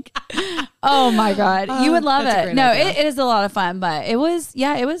baby Mike. Oh my God. You would love it. No, it is a lot of fun, but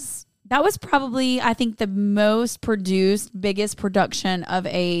that was probably, I think, the most produced, biggest production of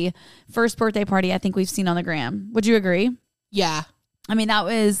a first birthday party I think we've seen on the gram. Would you agree? Yeah. I mean, but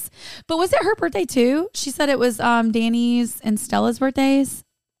was it her birthday too? She said it was Danny's and Stella's birthdays.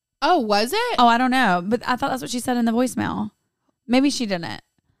 Oh, was it? Oh, I don't know. But I thought that's what she said in the voicemail. Maybe she didn't.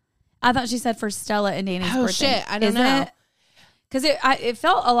 I thought she said for Stella and Danny's birthday. Oh, shit. I don't know. Because it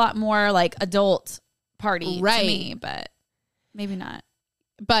felt a lot more like adult party to me, but maybe not.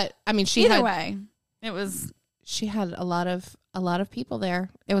 But, I mean, either way, it was... She had a lot of people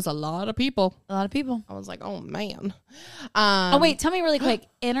there. It was a lot of people. A lot of people. I was like, oh, man. Oh, wait. Tell me really quick.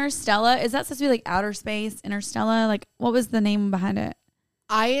 Interstellar, is that supposed to be like outer space? Interstellar? Like, what was the name behind it?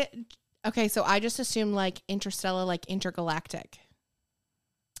 Okay, so I just assumed like Interstellar, like intergalactic.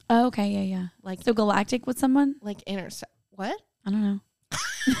 Oh, okay, yeah. Like, so galactic with someone? Like what? I don't know.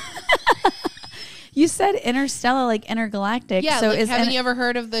 You said interstellar, like intergalactic. Yeah, so like, haven't you ever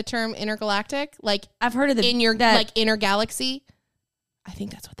heard of the term intergalactic? Like, I've heard of like inner galaxy. I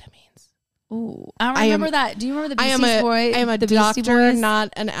think that's what that means. Ooh, I remember that. Do you remember the Beastie Boys? I am a the doctor,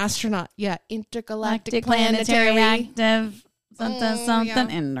 not an astronaut. Yeah, intergalactic planetary active something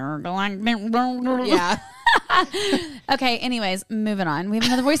intergalactic. Yeah. Okay. Anyways, moving on. We have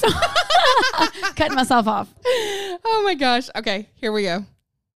another voice. Cutting myself off. Oh my gosh. Okay, here we go.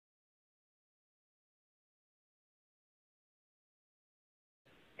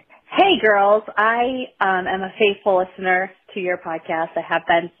 Hey, girls. I am a faithful listener to your podcast. I have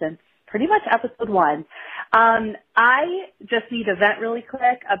been since pretty much episode 1. I just need to vent really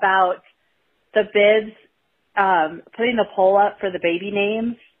quick about the Bibs putting the poll up for the baby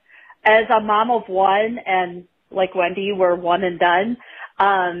names. As a mom of one, and like Wendy, we're one and done,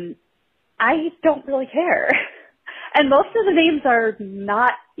 I don't really care. And most of the names are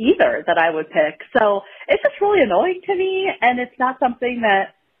not either that I would pick. So it's just really annoying to me, and it's not something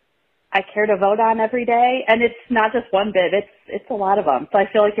that I care to vote on every day. And it's not just one bib, it's a lot of them. So I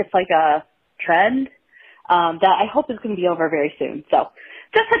feel like it's like a trend that I hope is going to be over very soon. So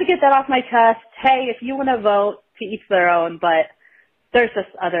just had to get that off my chest. Hey, if you want to vote, to each their own, but there's just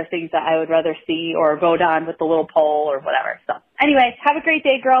other things that I would rather see or vote on with the little poll or whatever. So anyway, have a great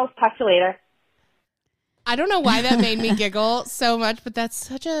day, girls. Talk to you later. I don't know why that made me giggle so much, but that's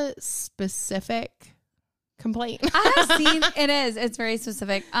such a specific complaint. I have seen it's very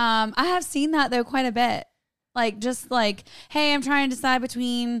specific. I have seen that though quite a bit. Like just like, hey, I'm trying to decide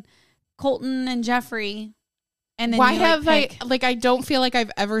between Colton and Jeffrey. And then why you, have pick. I don't feel like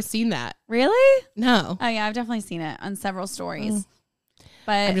I've ever seen that. Really? No. Oh yeah, I've definitely seen it on several stories.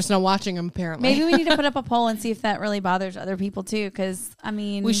 But I'm just not watching them apparently. Maybe we need to put up a poll and see if that really bothers other people too. Because I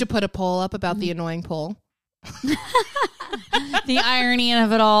mean, we should put a poll up about the annoying poll. The irony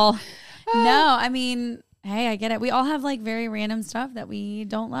of it all. No, I mean, hey, I get it. We all have like very random stuff that we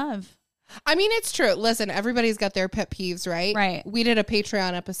don't love. I mean, it's true. Listen, everybody's got their pet peeves, right? Right. We did a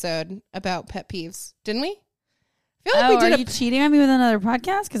Patreon episode about pet peeves, didn't we? I feel like we did. Are you cheating on me with another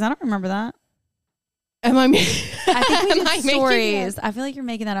podcast? Because I don't remember that. Am I? I think we did stories. I feel like you're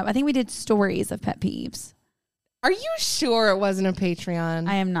making that up. I think we did stories of pet peeves. Are you sure it wasn't a Patreon?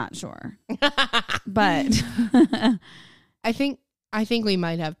 I am not sure, but I think we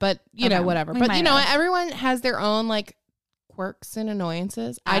might have. But you know, whatever. But you know, everyone has their own like quirks and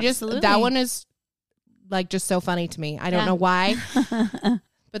annoyances. Absolutely. That one is like just so funny to me. I don't know why,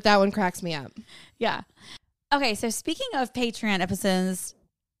 but that one cracks me up. Yeah. Okay, so speaking of Patreon episodes.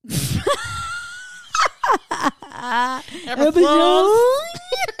 Wow,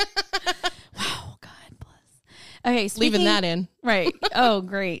 God bless. Okay, leaving that in. Right. Oh,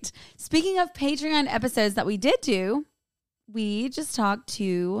 great. Speaking of Patreon episodes that we did do, we just talked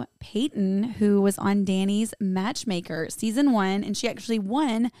to Peyton, who was on Danny's Matchmaker season 1, and she actually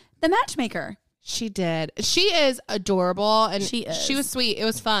won the Matchmaker. She did. She is adorable, and she was sweet. It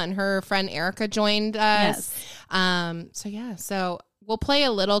was fun. Her friend Erica joined us. Yes. So we'll play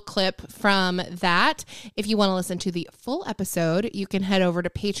a little clip from that. If you want to listen to the full episode, you can head over to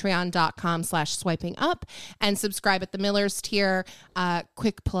patreon.com/swipingup and subscribe at the Miller's tier.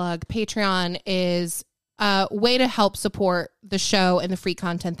 Quick plug, Patreon is a way to help support the show and the free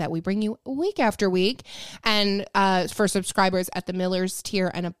content that we bring you week after week. And for subscribers at the Miller's tier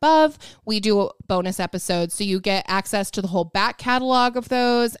and above, we do bonus episodes. So you get access to the whole back catalog of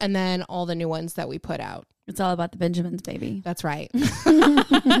those and then all the new ones that we put out. It's all about the Benjamins, baby. That's right.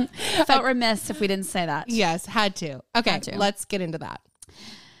 Felt remiss if we didn't say that. Yes, had to. Okay, let's get into that.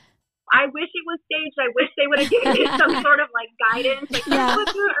 I wish it was staged. I wish they would have given me some sort of like guidance, like this is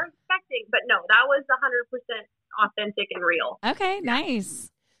what you were expecting. But no, that was 100% authentic and real. Okay,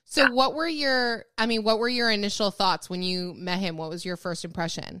 nice. So what were your initial thoughts when you met him? What was your first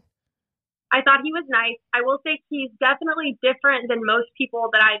impression? I thought he was nice. I will say he's definitely different than most people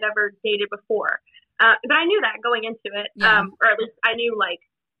that I've ever dated before. But I knew that going into it, or at least I knew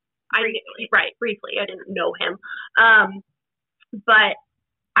briefly. I didn't know him. But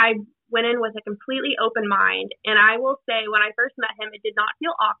I went in with a completely open mind. And I will say when I first met him, it did not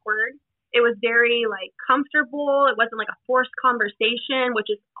feel awkward. It was very like comfortable. It wasn't like a forced conversation,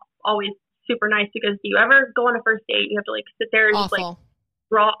 which is always super nice because do you ever go on a first date? You have to like sit there and just like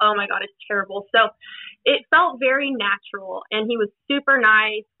raw. Oh my God, it's terrible. So it felt very natural and he was super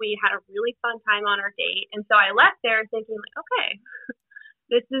nice. We had a really fun time on our date. And so I left there thinking like, okay,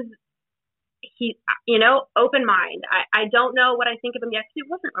 this is, open mind. I don't know what I think of him yet. It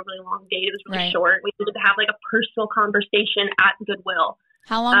wasn't a really long date. It was really short. We needed to have like a personal conversation at Goodwill.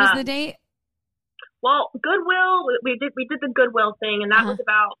 How long was the date? Well, Goodwill, we did the Goodwill thing, and that was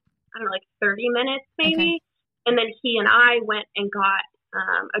about, I don't know, like 30 minutes maybe. Okay. And then he and I went and got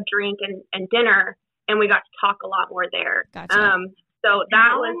a drink and dinner, and we got to talk a lot more there. Gotcha. So that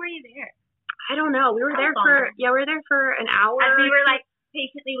How long were you there? I don't know. We were there for an hour. As we were like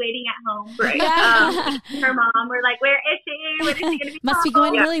patiently waiting at home. Right. Yeah. Her mom, we're like, where is she? When is she going to be Must be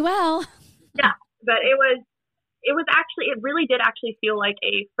home? going really well. Yeah, but it really did actually feel like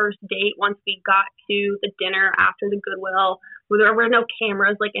a first date once we got to the dinner after the Goodwill. There were no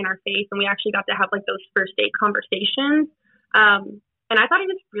cameras like in our face, and we actually got to have like those first date conversations. And I thought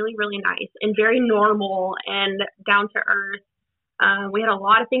it was really, really nice and very normal and down to earth. We had a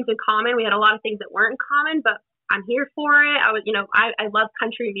lot of things in common. We had a lot of things that weren't in common, but I'm here for it. I love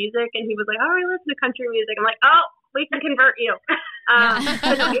country music, and he was like, "Oh, I listen to country music." I'm like, "Oh, we can convert you."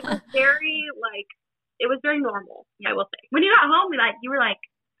 But no, it was very normal. I will say. When you got home, I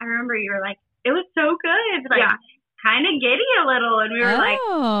remember you were like, it was so good. Like, kind of giddy a little, and we were like,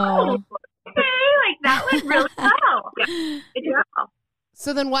 "Oh, okay, like that went really well." It did well.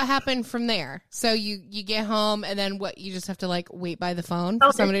 So then what happened from there? So you get home, and then what, you just have to like wait by the phone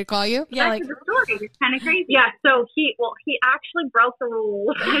for somebody to call you? Yeah, like the story. It's kind of crazy. Yeah, so he actually broke the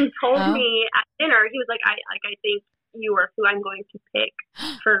rules and told me at dinner, he was like, I think you are who I'm going to pick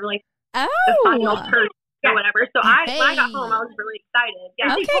for like the final person or whatever. So when I got home, I was really excited.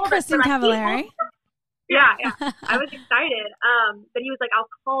 Yeah. Okay, Kristen Cavallari. Yeah. I was excited. But he was like,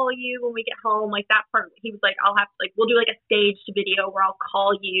 I'll call you when we get home. Like that part, he was like, we'll do like a staged video where I'll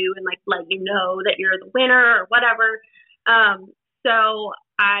call you and like let you know that you're the winner or whatever. So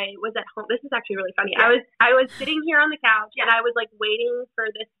I was at home. This is actually really funny. I was sitting here on the couch and I was like waiting for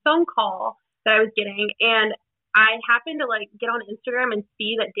this phone call that I was getting. And I happened to like get on Instagram and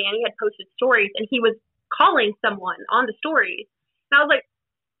see that Danny had posted stories and he was calling someone on the stories. And I was like,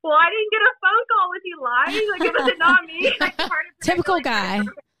 well, I didn't get a phone call. Was he lying? Like, was it not me? Like, typical guy.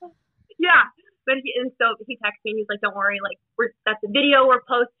 Yeah. But he texted me. He's like, don't worry. Like, that's the video we're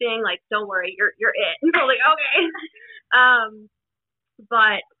posting. Like, don't worry. You're it. And I was like, okay.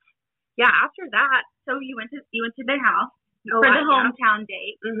 But yeah, after that. So you went to their house for the hometown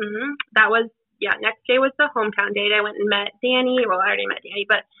date. Mm-hmm. That was, next day was the hometown date. I went and met Danny. Well, I already met Danny,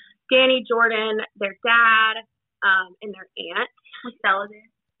 but Danny, Jordan, their dad, and their aunt.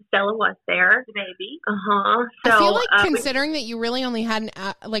 Stella was there. The baby. So I feel like considering that you really only had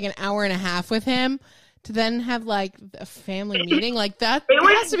an hour and a half with him to then have like a family meeting, like that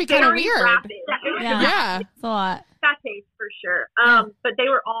has to be kind of weird. Yeah. It's a lot. That taste for sure. But they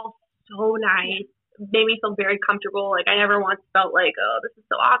were all so nice. Made me feel very comfortable. Like I never once felt like, oh, this is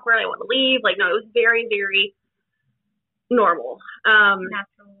so awkward, I want to leave. Like no, it was very, very normal.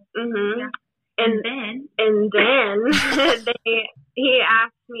 Natural. Mm-hmm. Yeah. And then he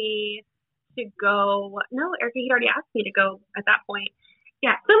asked me to go. No, Erica, he'd already asked me to go at that point.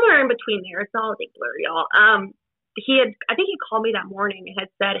 Yeah, somewhere in between there. It's all a big blur, y'all. I think he called me that morning and had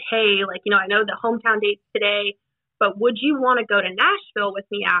said, hey, like, I know the hometown date's today, but would you want to go to Nashville with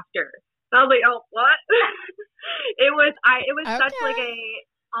me after? And I was like, oh, what? It was such like a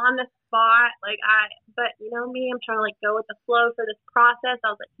on the spot, but you know me, I'm trying to like go with the flow for this process. I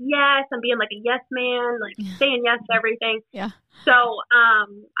was like, yes, I'm being like a yes man, like saying yes to everything. Yeah. So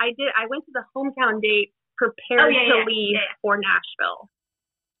I went to the hometown date prepared to leave for Nashville.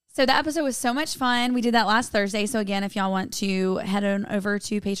 So the episode was so much fun. We did that last Thursday. So again, if y'all want to head on over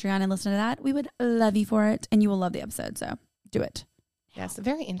to Patreon and listen to that, we would love you for it, and you will love the episode. So do it. Yes,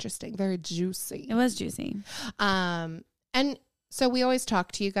 very interesting, very juicy. It was juicy. And so we always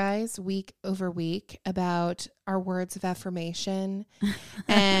talk to you guys week over week about our words of affirmation.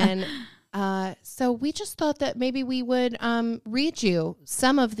 And so we just thought that maybe we would read you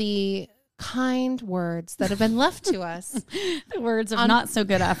some of the kind words that have been left to us. The words of not so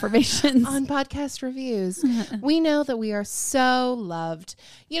good affirmations. On podcast reviews. We know that we are so loved.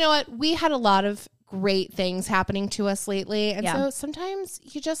 You know what? We had a lot of great things happening to us lately. And so sometimes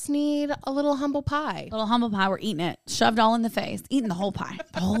you just need a little humble pie. A little humble pie. We're eating it. Shoved all in the face. Eating the whole pie.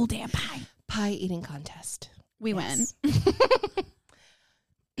 The whole damn pie. Pie eating contest. We win.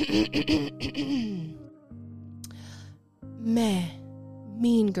 Meh.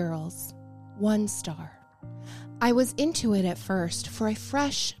 Mean Girls. 1 star. I was into it at first for a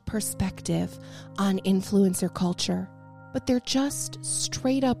fresh perspective on influencer culture, but they're just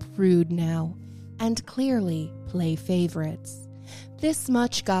straight up rude now and clearly play favorites. This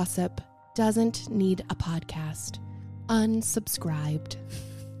much gossip doesn't need a podcast. Unsubscribed.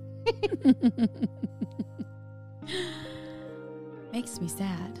 Makes me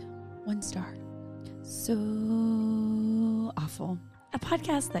sad. 1 star. So awful. A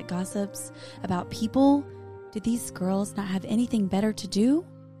podcast that gossips about people. Did these girls not have anything better to do?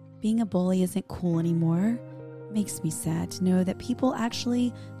 Being a bully isn't cool anymore. Makes me sad to know that people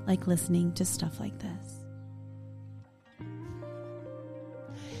actually like listening to stuff like this.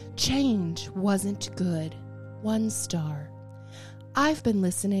 Change wasn't good. 1 star. I've been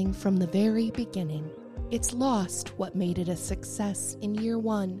listening from the very beginning. It's lost what made it a success in year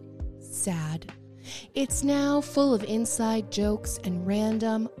 1. Sad. It's now full of inside jokes and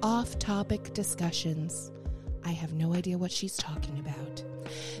random off-topic discussions. I have no idea what she's talking about.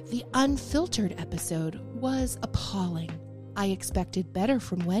 The unfiltered episode was appalling. I expected better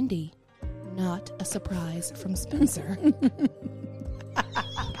from Wendy. Not a surprise from Spencer.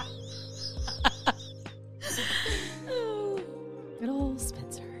 Good old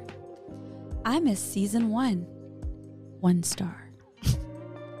Spencer. I miss season 1. 1 star.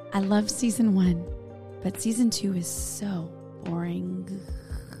 I love season 1, but season 2 is so boring.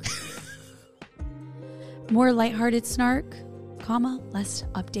 More lighthearted snark, less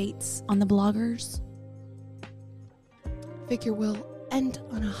updates on the bloggers. Figure we'll end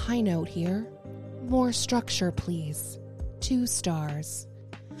on a high note here. More structure, please. 2 stars.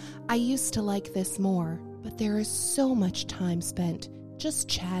 I used to like this more, but there is so much time spent just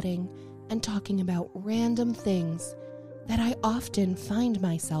chatting and talking about random things that I often find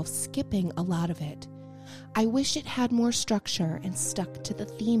myself skipping a lot of it. I wish it had more structure and stuck to the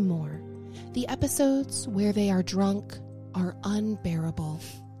theme more. The episodes where they are drunk are unbearable.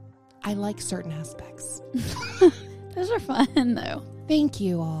 I like certain aspects. Those are fun, though. Thank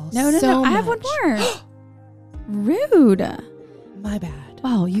you all. No. much. I have one more. Rude. My bad.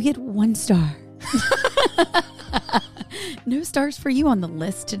 Wow, you get 1 star. No stars for you on the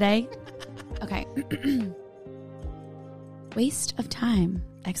list today. Okay. Waste of time!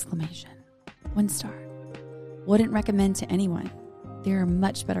 1 star. Wouldn't recommend to anyone. There are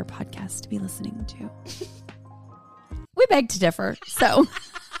much better podcasts to be listening to. We beg to differ, so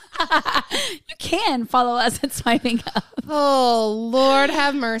you can follow us at Swiping Up. Oh, Lord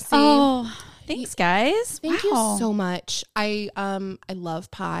have mercy. Oh, thanks, guys. Thank you so much. I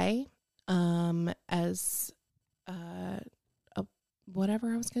love pie. As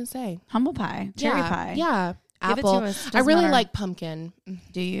whatever I was gonna say. Humble pie, cherry pie. Yeah. Give Apple. it to us. I really matter. like pumpkin.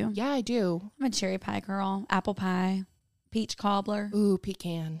 Do you? Yeah, I do. I'm a cherry pie girl. Apple pie, peach cobbler, Ooh,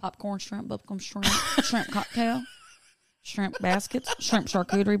 pecan. popcorn shrimp, bubblegum shrimp, shrimp cocktail, shrimp baskets, shrimp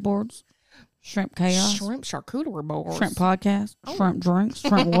charcuterie boards, shrimp chaos, Shrimp charcuterie boards. shrimp podcast, shrimp drinks,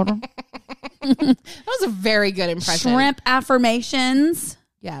 shrimp water. That was a very good impression. Shrimp affirmations.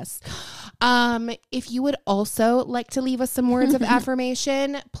 Yes. If you would also like to leave us some words of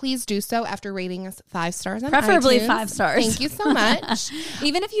affirmation, please do so after rating us 5 stars on Preferably iTunes. 5 stars. Thank you so much.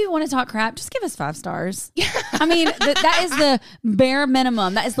 Even if you want to talk crap, just give us 5 stars. I mean, that is the bare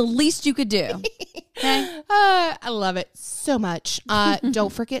minimum. That is the least you could do. Okay? I love it so much.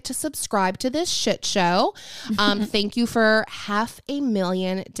 Don't forget to subscribe to this shit show. Thank you for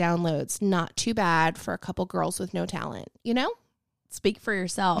 500,000 downloads. Not too bad for a couple girls with no talent, you know? Speak for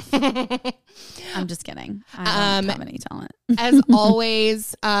yourself. I'm just kidding. I don't have any talent. As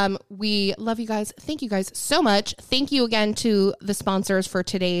always, we love you guys. Thank you guys so much. Thank you again to the sponsors for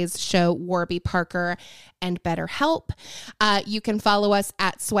today's show, Warby Parker and BetterHelp. You can follow us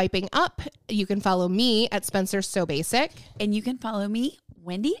at Swiping Up. You can follow me at Spencer So Basic. And you can follow me,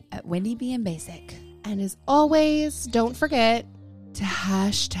 Wendy, at Wendy Being Basic. And as always, don't forget to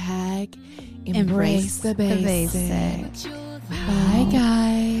hashtag embrace the basic. Bye,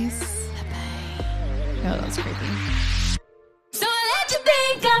 guys. Bye. Oh, that was creepy.